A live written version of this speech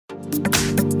Here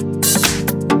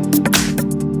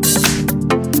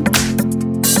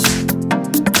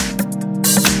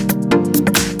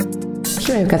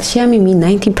I've got XIAOMI Mi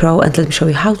 90 Pro, and let me show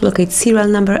you how to locate serial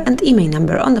number and IMEI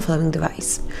number on the following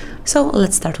device. So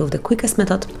let's start with the quickest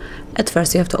method. At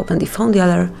first you have to open the phone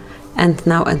dialer and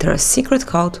now enter a secret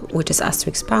code, which is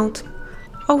 *pound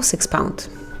 06 pound.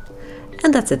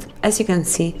 And that's it. As you can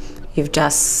see, you've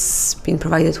just been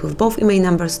provided with both IMEI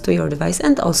numbers to your device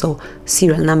and also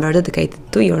serial number dedicated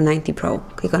to your 90 Pro.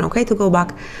 Click on OK to go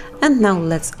back, and now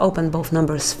let's open both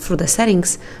numbers through the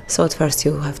settings. So at first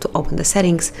you have to open the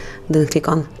settings, then click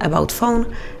on About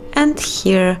Phone, and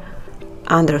here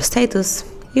under Status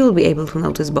you will be able to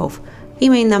notice both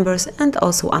IMEI numbers, and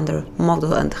also under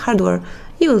Model and Hardware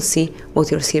you will see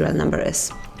what your serial number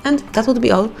is. And that would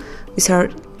be all. These are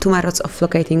two methods of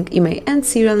locating IMEI and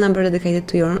serial number dedicated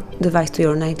to your device, to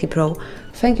your 90 Pro.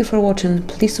 Thank you for watching,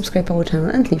 please subscribe our channel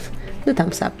and leave the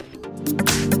thumbs up.